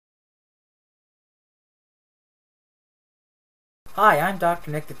Hi, I'm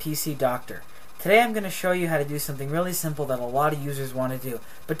Dr. Nick, the PC Doctor. Today I'm going to show you how to do something really simple that a lot of users want to do,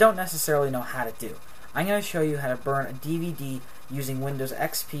 but don't necessarily know how to do. I'm going to show you how to burn a DVD using Windows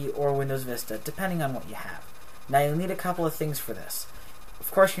XP or Windows Vista, depending on what you have. Now you'll need a couple of things for this. Of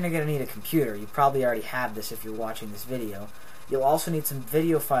course you're going to need a computer. You probably already have this if you're watching this video. You'll also need some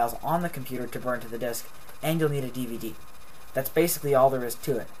video files on the computer to burn to the disk, and you'll need a DVD. That's basically all there is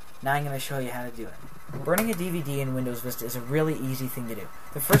to it. Now I'm going to show you how to do it. Burning a DVD in Windows Vista is a really easy thing to do.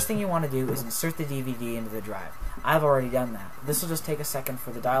 The first thing you want to do is insert the DVD into the drive. I've already done that. This will just take a second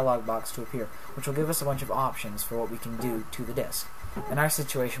for the dialog box to appear, which will give us a bunch of options for what we can do to the disk. In our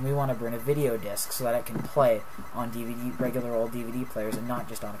situation, we want to burn a video disc so that it can play on regular old DVD players and not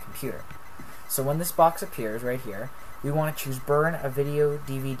just on a computer. So when this box appears right here, we want to choose Burn a Video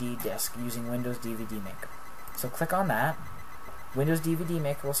DVD Disc using Windows DVD Maker. So click on that. Windows DVD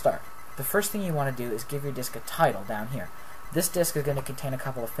Maker will start. The first thing you want to do is give your disk a title down here. This disk is going to contain a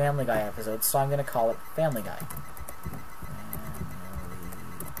couple of Family Guy episodes, so I'm going to call it Family Guy.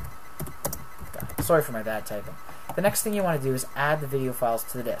 Sorry for my bad typing. The next thing you want to do is add the video files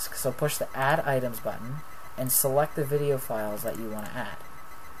to the disk. So push the Add Items button and select the video files that you want to add.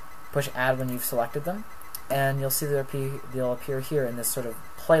 Push Add when you've selected them, and you'll see they'll appear here in this sort of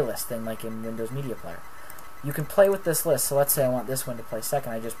playlist thing like in Windows Media Player. You can play with this list, so let's say I want this one to play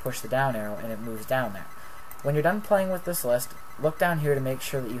second, I just push the down arrow and it moves down there. When you're done playing with this list, look down here to make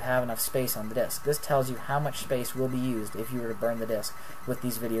sure that you have enough space on the disk. This tells you how much space will be used if you were to burn the disk with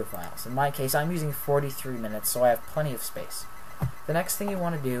these video files. In my case, I'm using 43 minutes, so I have plenty of space. The next thing you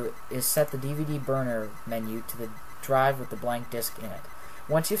want to do is set the DVD burner menu to the drive with the blank disk in it.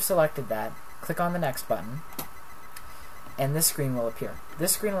 Once you've selected that, click on the next button, and this screen will appear.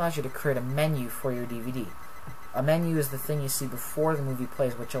 This screen allows you to create a menu for your DVD. A menu is the thing you see before the movie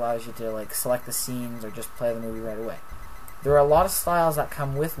plays, which allows you to select the scenes or just play the movie right away. There are a lot of styles that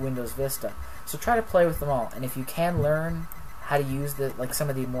come with Windows Vista, so try to play with them all. And if you can learn how to use some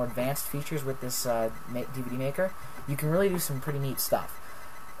of the more advanced features with this DVD Maker, you can really do some pretty neat stuff.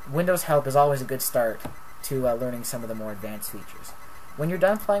 Windows Help is always a good start to learning some of the more advanced features. When you're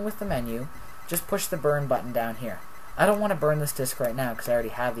done playing with the menu, just push the Burn button down here. I don't want to burn this disc right now because I already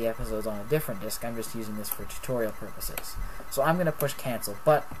have the episodes on a different disc. I'm just using this for tutorial purposes. So I'm going to push cancel.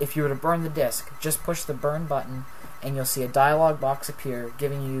 But if you were to burn the disc, just push the Burn button and you'll see a dialog box appear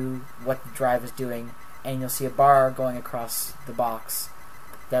giving you what the drive is doing, and you'll see a bar going across the box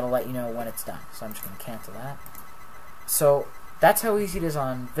that'll let you know when it's done. So I'm just going to cancel that. So that's how easy it is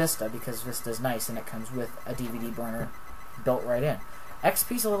on Vista, because Vista is nice and it comes with a DVD burner built right in.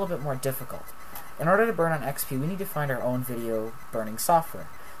 XP is a little bit more difficult. In order to burn on XP, we need to find our own video burning software.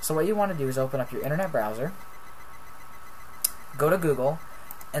 So what you want to do is open up your internet browser, go to Google,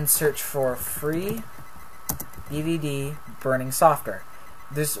 and search for free DVD burning software.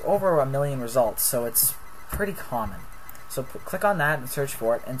 There's over 1 million results, so it's pretty common. So click on that and search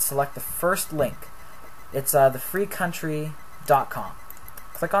for it, and select the first link. It's thefreecountry.com.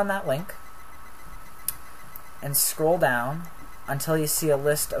 Click on that link, and scroll down until you see a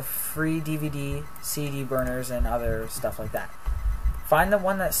list of free DVD, CD burners, and other stuff like that. Find the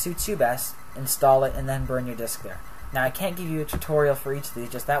one that suits you best, install it, and then burn your disc there. Now I can't give you a tutorial for each of these,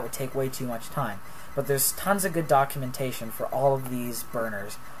 just that would take way too much time. But there's tons of good documentation for all of these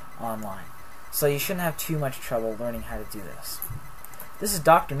burners online. So you shouldn't have too much trouble learning how to do this. This is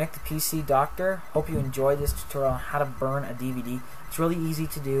Dr. Nick, the PC Doctor. Hope you enjoyed this tutorial on how to burn a DVD. It's really easy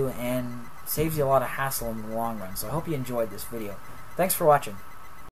to do and saves you a lot of hassle in the long run. So I hope you enjoyed this video. Thanks for watching.